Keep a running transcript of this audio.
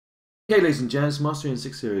Okay, ladies and gents, Mastering in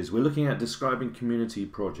 6 series, we're looking at describing community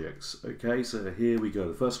projects. Okay, so here we go.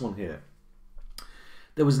 The first one here.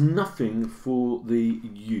 There was nothing for the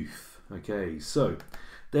youth. Okay, so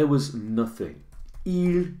there was nothing.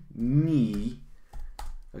 Il n'y,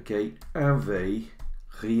 okay, avait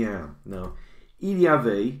rien. Now, il y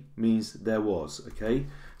avait means there was. Okay,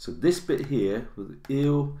 so this bit here with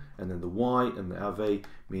il and then the y and the avait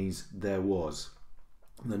means there was.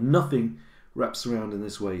 And the nothing wraps around in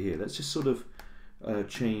this way here. Let's just sort of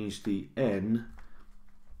change the N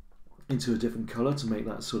into a different color to make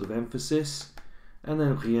that sort of emphasis. And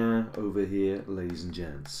then rien over here, ladies and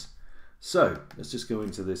gents. So let's just go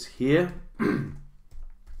into this here.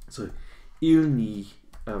 So il n'y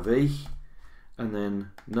avait, and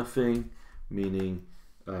then nothing, meaning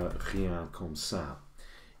rien comme ça.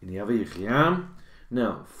 Il n'y avait rien.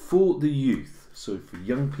 Now for the youth, so for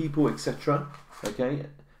young people, etc. Okay.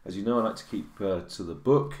 As you know, I like to keep to the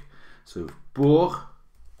book. So pour,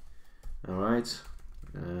 all right,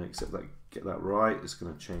 except that get that right. It's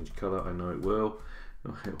going to change color. I know it will.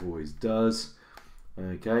 It always does.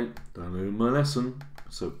 Okay, done my lesson.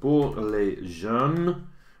 So pour les jeunes,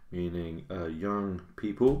 meaning young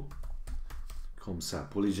people. Comme ça,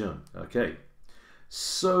 pour les jeunes. Okay.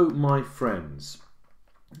 So my friends.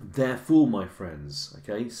 Therefore, my friends.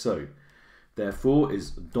 Okay. So therefore is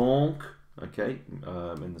donc. Okay,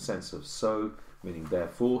 in the sense of so, meaning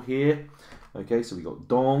therefore here. Okay, so we got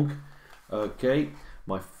donc. Okay,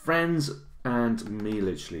 my friends and me,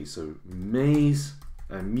 literally. So mes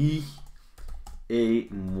amis et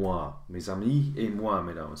moi. Mes amis et moi,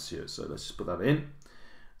 mesdames et messieurs. So let's just put that in.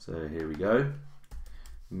 So here we go.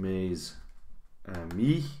 Mes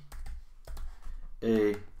amis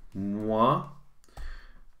et moi.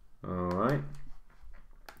 All right.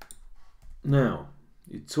 Now,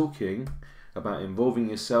 you're talking about involving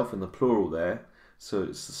yourself in the plural there, so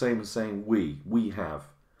it's the same as saying we have.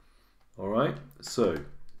 All right, so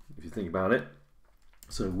if you think about it,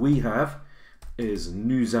 so we have is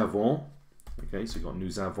nous avons. Okay, so you've got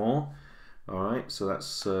nous avons. All right, so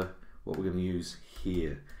that's what we're going to use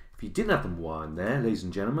here. If you didn't have the moi in there, ladies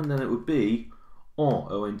and gentlemen, then it would be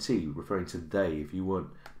ont, referring to they if you weren't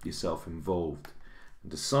yourself involved.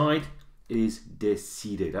 And decide is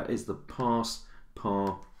décider. That is the past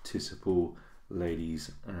participle,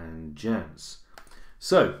 ladies and gents.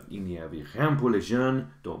 So, il n'y avait rien pour les jeunes,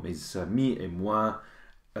 donc mes amis et moi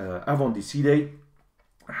avons décidé,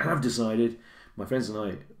 have decided, my friends and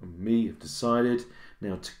I, me, have decided.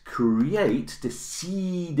 Now to create,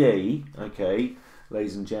 décider, okay,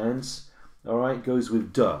 ladies and gents, all right, goes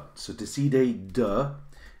with de. So décider de,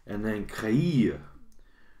 and then créer,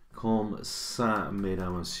 comme ça,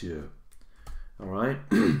 mesdames, messieurs. All right,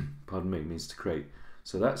 pardon me, means to create.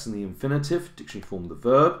 So that's in the infinitive, dictionary form of the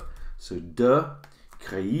verb. So de,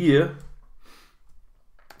 créer.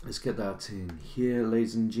 Let's get that in here,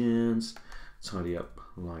 ladies and gents. Tidy up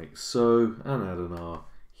like so, and add an R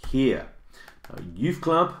here. Youth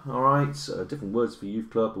club, all right. So different words for youth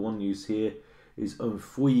club. The one used here is un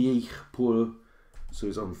foyer pour. So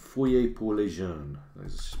it's un foyer pour les jeunes.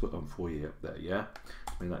 Let's just put un foyer up there, yeah.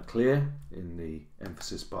 Make that clear in the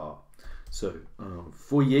emphasis bar. So un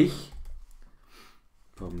foyer.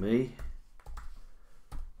 For me,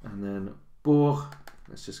 and then pour,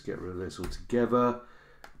 let's just get rid of this all together.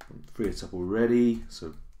 Free it up already.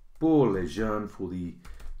 So pour les jeunes, for the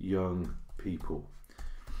young people.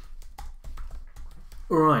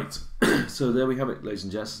 All right, so there we have it, ladies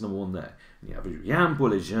and gents. That's number one there. And you have rien pour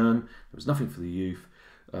les jeunes. There was nothing for the youth.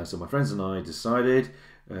 So my friends and I decided,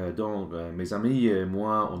 donc mes amis et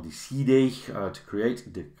moi ont décidé to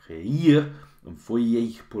create, de créer un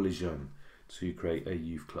foyer pour les jeunes. To create a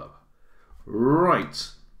youth club. Right,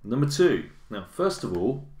 number two. Now, first of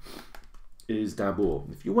all, is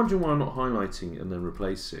d'abord. If you're wondering why I'm not highlighting and then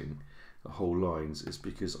replacing the whole lines, it's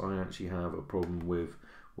because I actually have a problem with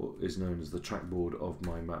what is known as the trackboard of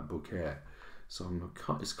my MacBook Air. So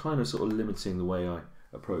it's kind of sort of limiting the way I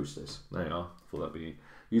approach this. There you are. I thought that'd be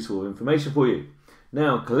useful information for you.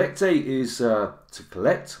 Now, collecte is to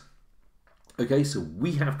collect. Okay, so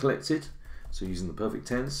we have collected. So using the perfect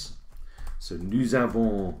tense. So nous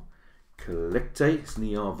avons collecté, it's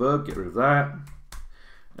an ER verb, get rid of that.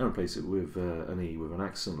 And replace it with an E with an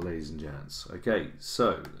accent, ladies and gents. Okay,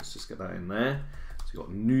 so let's just get that in there. So you've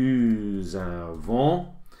got nous avons,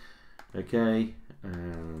 okay,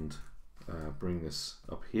 and bring this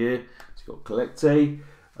up here. So you've got collecté,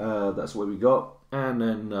 that's what we got. And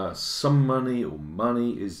then some money or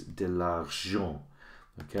money is de l'argent,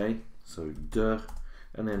 okay, so de,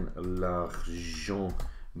 and then l'argent.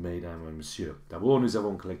 Mesdames et messieurs. D'abord, nous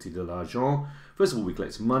avons collecté de l'argent. First of all, we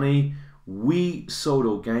collect money. we sold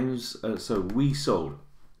all games. So we sold.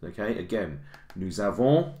 Okay, again, nous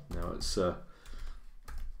avons. Now it's an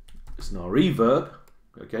RE verb.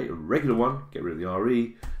 Okay, a regular one. Get rid of the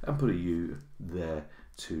RE and put a U there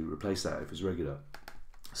to replace that if it's regular.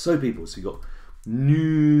 So people, so you got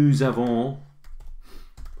nous avons,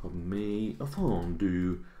 pardon me,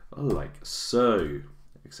 vendu like so,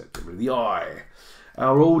 except get rid of the I.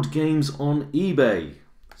 Our old games on eBay.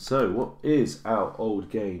 So what is our old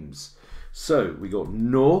games? So we got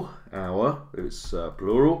no, our, it's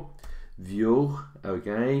plural, vieux,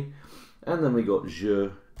 okay, and then we got je,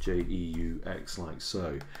 J-E-U-X, like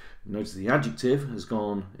so. Notice the adjective has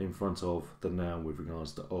gone in front of the noun with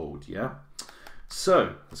regards to old, yeah?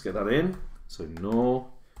 So let's get that in. So no,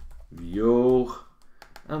 vieux,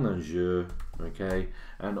 and then je, okay?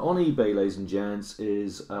 And on eBay, ladies and gents,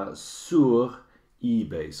 is sur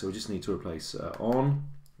eBay. So we just need to replace on,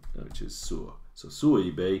 which is sur. So sur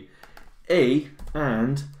eBay.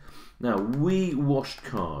 And now we washed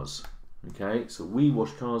cars. Okay, so we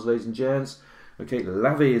wash cars, ladies and gents. Okay,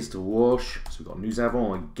 laver is to wash. So we've got nous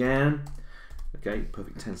avons again. Okay,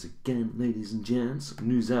 perfect tense again, ladies and gents.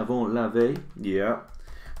 Nous avons lavé. Yeah.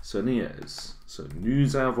 So yes. So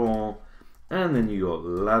nous avons, and then you got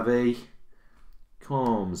lavé.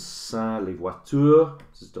 Comme ça, les voitures.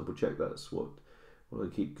 Just double check that's what I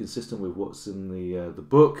keep consistent with what's in the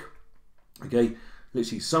book. Okay.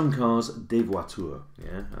 Literally, some cars, des voitures.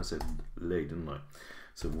 Yeah, I said les, didn't I?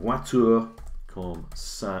 So, voiture, comme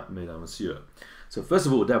ça, mesdames, messieurs. So, first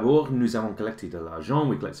of all, d'abord, nous avons collecté de l'argent.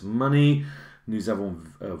 We collected money. Nous avons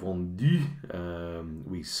vendu.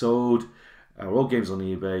 We sold. Our old games on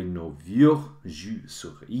eBay. Nos vieux jeux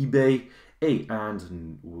sur eBay. And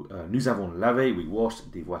nous avons lavé. We washed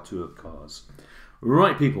des voitures, cars.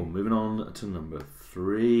 Right, people, moving on to number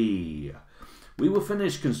 3. We will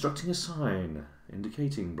finish constructing a sign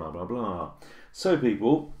indicating blah blah blah. So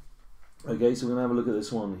people, okay, so we're gonna have a look at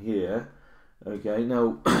this one here. Okay,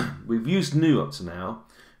 now we've used nous up to now.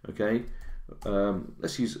 Okay,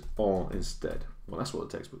 let's use en instead. Well, that's what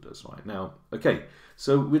the textbook does right now. Okay,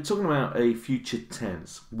 so we're talking about a future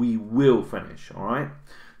tense. We will finish. All right.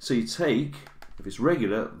 So you take, if it's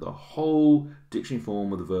regular, the whole dictionary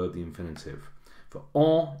form of the verb, the infinitive. For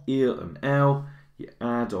en, il, and elle, you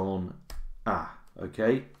add on a.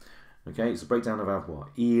 Okay. Okay, it's a breakdown of avoir.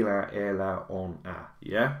 Il a, elle a, on a.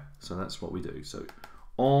 Yeah? So that's what we do. So,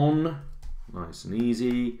 on, nice and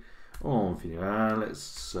easy. On finira,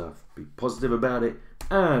 let's be positive about it.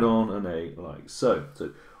 Add on an a like so.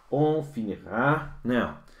 So, on finira.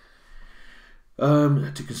 Now,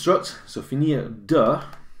 to construct, so finir de,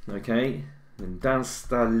 okay, then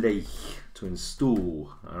d'installer, to install,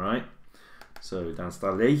 alright? So,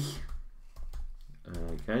 d'installer,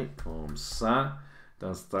 okay, comme ça.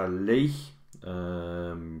 D'installer,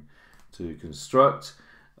 to construct.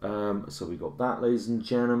 So we got that, ladies and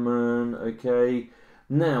gentlemen. Okay.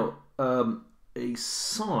 Now, a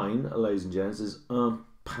sign, ladies and gents, is un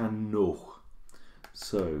panneau.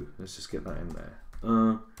 So let's just get that in there.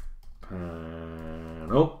 Un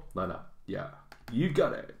panneau, like that. Yeah, you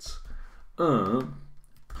got it. Un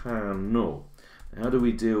panneau. How do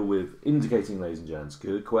we deal with indicating, ladies and gents?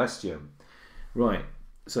 Good question. Right.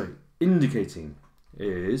 So indicating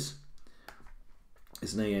is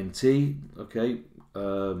an ANT, okay,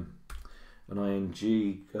 an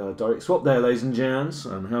ING direct swap there, ladies and gents,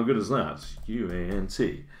 and how good is that?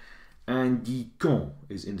 UANT. Indiquant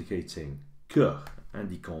is indicating que,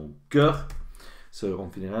 indiquant que. So on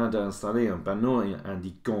finira d'installer un panneau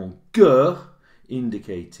indiquant que,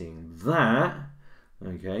 indicating that.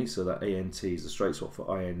 Okay, so that ANT is a straight swap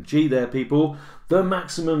for ING there, people. The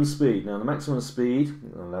maximum speed. Now, the maximum speed,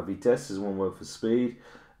 la vitesse is one word for speed.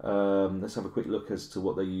 Let's have a quick look as to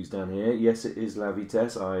what they use down here. Yes, it is la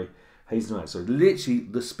vitesse. I hasten out. So, literally,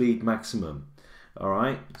 the speed maximum. All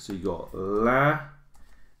right, so you got la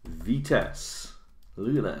vitesse.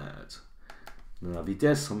 Look at that. La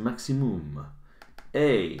vitesse maximum.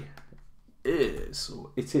 A is, or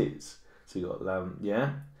it is. So, you got la,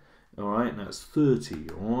 yeah. Alright, that's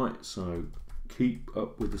 30, alright, so keep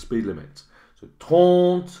up with the speed limit. So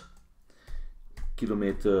 30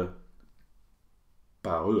 km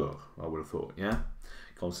par heure, I would have thought, yeah?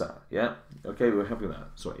 Comme ça, yeah? Okay, we're happy with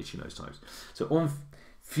that. Sorry, itchy nose times. So on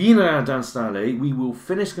finira d'installer, we will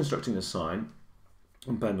finish constructing a sign,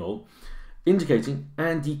 un panneau, indicating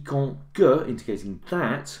indiquant que, indicating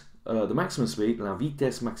that the maximum speed, la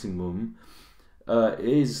vitesse maximum,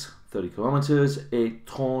 is 30 kilometers et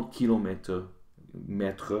 30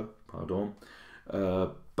 mètres, pardon,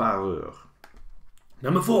 par heure.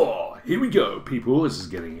 Number 4, here we go, people. This is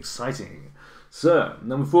getting exciting. So,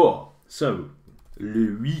 number 4. So,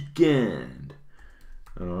 le week-end.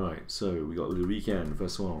 Alright, so we got le weekend,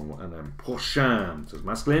 first one, and then prochain, so it's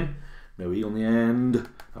masculine, no E on the end,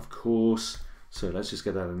 of course. So let's just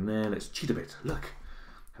get that in there, let's cheat a bit, look,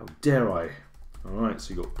 how dare I. Alright,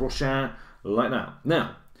 so you got prochain, like that.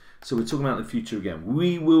 Now, so we're talking about the future again.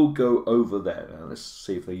 We will go over there. Now, let's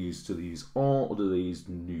see if they use, do they use en or do they use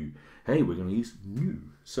nu? Hey, we're going to use nu.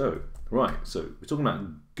 So, right, so we're talking about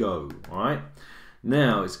go, alright?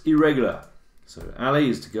 Now, it's irregular. So, aller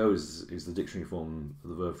is to go is the dictionary form of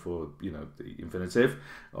the verb for, you know, the infinitive,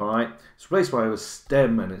 alright? It's replaced by a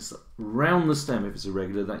stem, and it's around the stem, if it's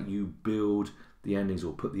irregular, that you build the endings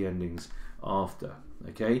or put the endings after,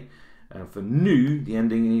 okay? For nu, the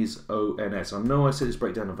ending is ONS. I know I said it's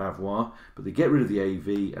breakdown of avoir, but they get rid of the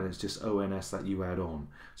AV and it's just ONS that you add on.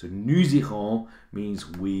 So nous irons means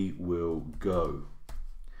we will go.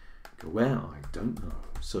 Go where? I don't know.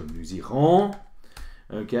 So nous irons.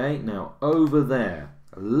 Okay, now over there,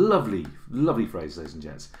 a lovely, lovely phrase, ladies and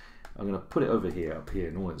gents. I'm going to put it over here, up here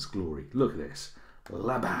in all its glory. Look at this.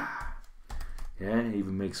 Là-bas. Yeah, it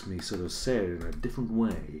even makes me sort of say it in a different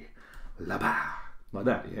way. Là-bas. Like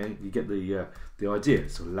that, yeah, you get the idea.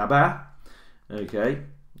 So là-bas, okay.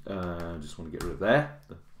 Just want to get rid of there.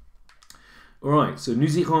 All right, so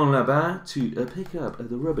nous irons là-bas to pick up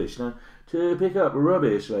the rubbish. Now, to pick up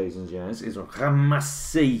rubbish, ladies and gents, is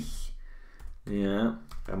ramasser. Yeah,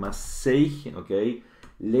 ramasser. Okay,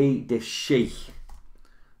 les déchets.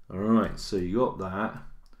 All right, so you got that.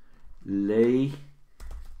 Les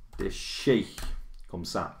déchets, comme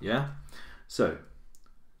ça. Yeah. So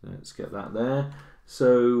let's get that there.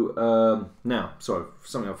 So now, sorry,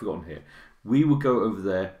 something I've forgotten here. We will go over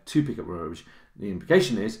there to pick up rubbish. The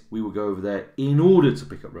implication is we will go over there in order to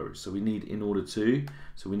pick up rubbish. So we need in order to.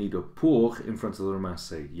 So we need a pour in front of the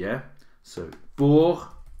ramasser. Yeah. So pour,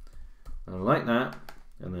 like that,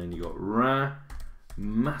 and then you got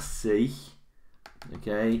ramasser.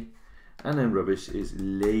 Okay, and then rubbish is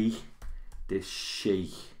les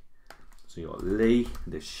déchets. So you got les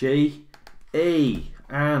déchets.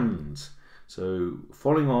 And so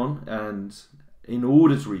following on, and in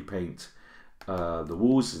order to repaint the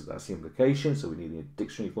walls, that's the implication. So we need the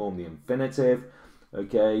dictionary form, the infinitive.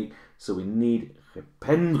 Okay, so we need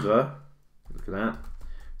repeindre. Look at that.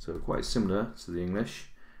 So quite similar to the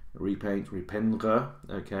English. Repaint, repeindre.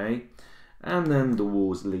 Okay, and then the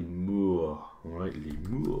walls, les murs. All right, les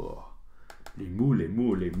murs, les murs, les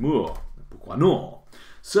murs, les murs. Pourquoi non?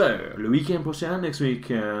 So, le weekend prochain, next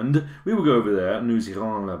weekend, we will go over there, nous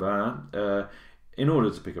irons là-bas, in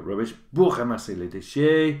order to pick up rubbish, pour ramasser les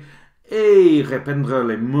déchets, et repeindre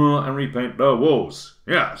les murs and repaint the walls.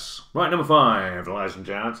 Yes. Right, number 5, ladies and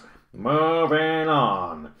gents. Moving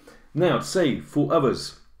on. Now, to say for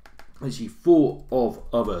others, actually for of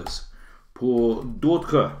others, pour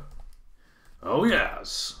d'autres. Oh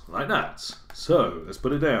yes, like that. So, let's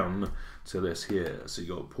put it down to this here. So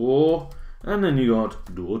you got pour, and then you got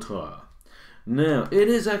d'autres. Now, it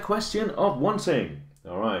is a question of wanting.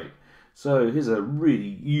 All right. So, here's a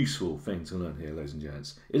really useful thing to learn here, ladies and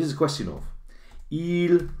gents. It is a question of.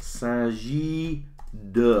 Il s'agit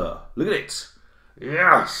de. Look at it.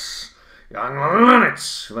 Yes. I'm going to learn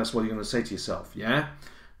it. That's what you're going to say to yourself, yeah?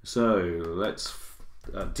 So, let's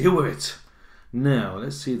deal with it. Now,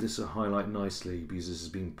 let's see if this will highlight nicely, because this has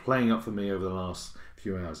been playing up for me over the last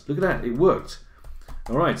few hours. Look at that. It worked.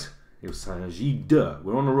 All right. Il s'agit de.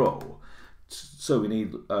 We're on a roll. So we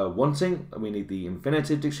need wanting, and we need the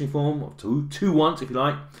infinitive dictionary form of to want, if you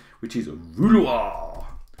like, which is vouloir.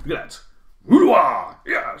 Look at that. Vouloir.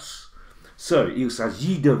 Yes. So, il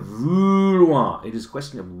s'agit de vouloir. It is a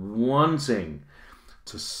question of wanting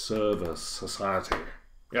to serve a society.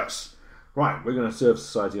 Yes. Right, we're going to serve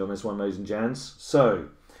society on this one, ladies and gents. So,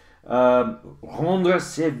 rendre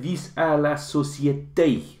service à la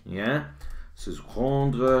société. Yeah. So,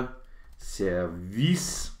 rendre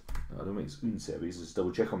service. I don't think it's un service, let's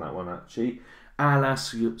double check on that one actually. À la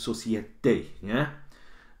société, yeah?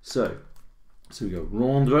 So we go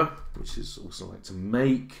rendre, which is also like to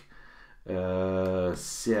make,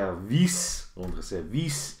 service, rendre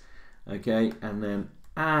service, okay? And then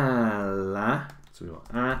à la, so we got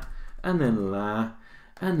à, and then la,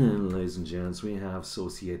 and then, ladies and gents, we have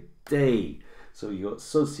société. So you got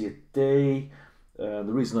société, the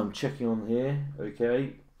reason I'm checking on here,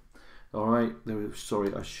 okay? Alright,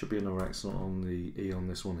 sorry, I should be another accent on the E on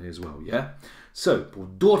this one here as well, yeah? So, pour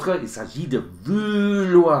d'autres, il s'agit de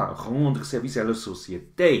vouloir rendre service à la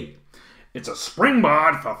société. It's a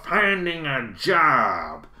springboard for finding a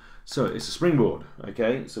job. So, it's a springboard,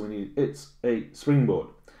 okay? So, it's a springboard.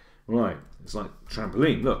 Right, it's like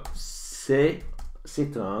trampoline. Look, c'est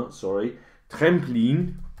un,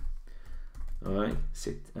 trampoline. All right,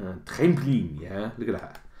 c'est un trampoline. Yeah, look at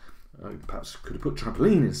that. Perhaps could have put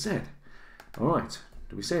trampoline instead. All right,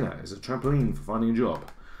 do we say that? It's a trampoline for finding a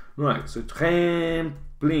job. Right, so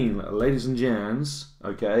trampoline, ladies and gents.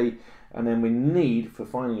 Okay, and then we need for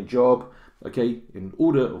finding a job. Okay, in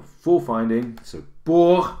order for finding. So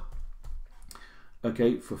pour.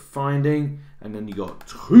 Okay, for finding, and then you got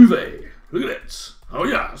trouver. Look at it. Oh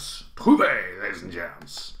yes, trouver, ladies and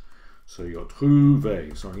gents. So you got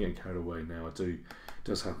trouver. So I'm getting carried away now. It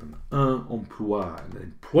does happen. Un emploi, and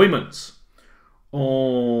employment.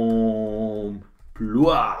 Emploi,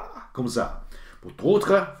 comme ça. Pour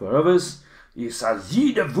d'autres, for others, il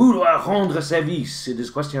s'agit de vouloir rendre service. It is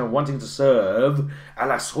a question of wanting to serve à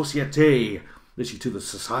la société, literally to the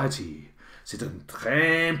society. C'est un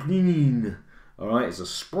trampoline. All right, it's a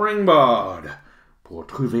springboard pour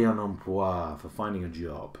trouver un emploi, for finding a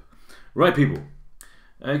job. Right, people.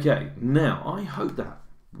 Okay, now I hope that,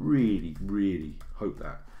 really hope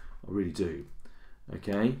that. I really do.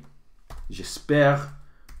 Okay, j'espère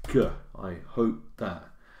que. I hope that.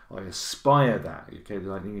 I aspire that. Okay,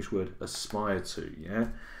 like the English word aspire to. Yeah.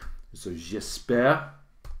 So j'espère.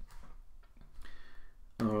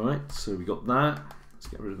 All right. So we got that. Let's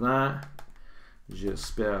get rid of that.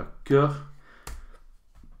 J'espère que.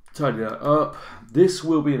 Tidy that up. This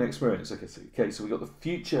will be an experience. Okay, so we got the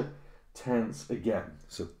future tense again.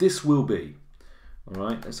 So this will be. All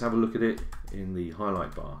right, let's have a look at it in the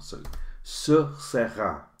highlight bar. So ce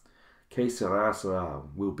sera, que sera, sera,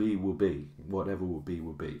 will be, whatever will be.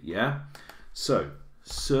 Yeah. So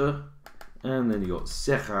ce, and then you got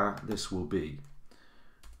sera. This will be.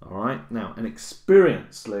 All right. Now an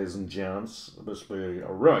experience, ladies and gents. This will be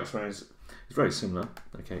a real experience. It's very similar.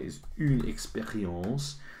 Okay, it's une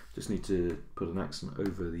expérience. Just need to put an accent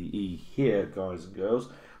over the E here, guys and girls.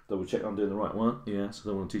 Double check I'm doing the right one. Yeah, so I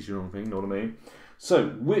don't want to teach you the wrong thing, know what I mean? So,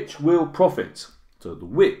 which will profit? So, the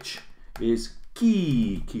which is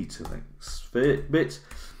key to the next bit.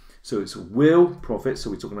 So, it's will profit. So,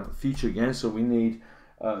 we're talking about the future again. So, we need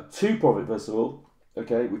to profit, first of all.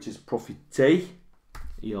 Okay, which is profiter,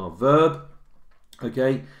 ER verb.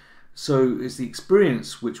 Okay, so it's the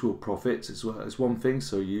experience which will profit as well as one thing.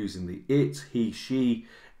 So, using the it, he, she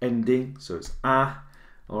ending, so it's a.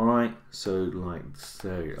 All right, so like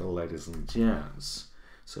say, ladies and gents.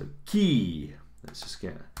 So qui. Let's just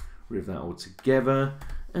get rid of that all together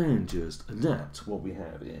and just adapt what we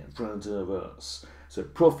have in front of us. So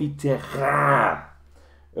profitera.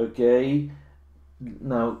 Okay.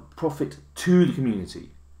 Now profit to the community.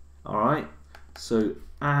 All right. So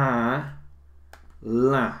à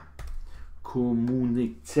la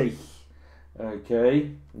communauté.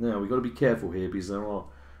 Okay. Now we've got to be careful here because there are.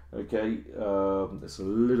 Okay, that's a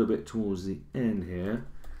little bit towards the end here.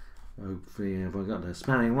 Hopefully, if I got the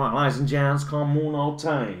spelling right, ladies and gents,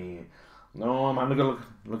 communauté. No, I'm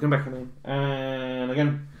looking back at it, and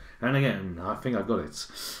again, and again. I think I've got it.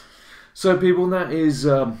 So, people, that is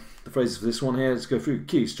the phrases for this one here. Let's go through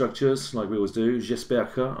key structures like we always do.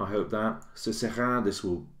 J'espère que, I hope that. Ce sera, this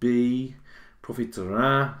will be.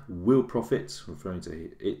 Profitera, will profit, referring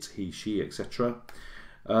to it, he, she, etc.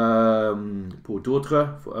 Pour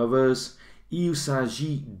d'autres, for others. Il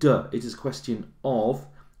s'agit de, it is a question of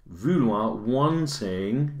vouloir,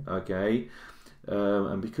 wanting, okay,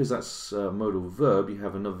 and because that's a modal verb, you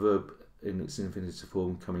have another verb in its infinitive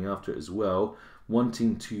form coming after it as well,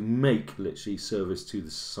 wanting to make, literally, service to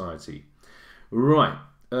the society. Right,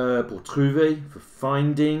 pour trouver, for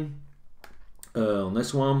finding, on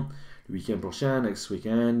this one, le weekend prochain, next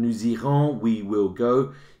weekend, nous irons, we will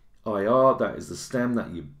go. IR, that is the stem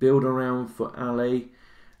that you build around for aller.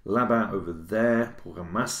 Là-bas, over there. Pour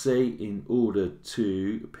ramasser, in order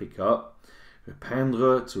to pick up.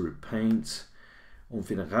 Repeindre, to repaint. On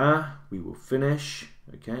finira, we will finish.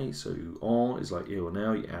 Okay, so on is like here or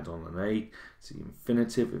now. You add on an A. It's the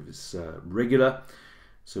infinitive if it's regular.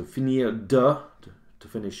 So finir de, to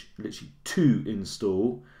finish, literally to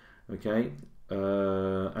install. Okay.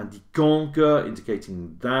 Indiquant que,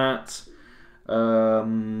 indicating that.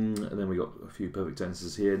 And then we got a few perfect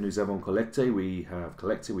tenses here. Nous avons collecté, we have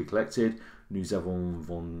collected, we collected. Nous avons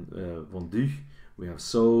vendu, we have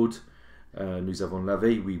sold. Nous avons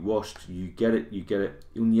lavé, we washed, you get it, you get it.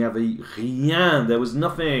 Il n'y avait rien, there was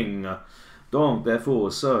nothing. Donc,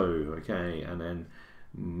 therefore, so, okay. And then,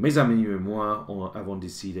 mes amis et moi avons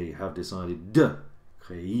décidé, have decided de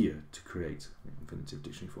créer, to create, infinitive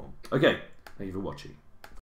dictionary form. Okay, thank you for watching.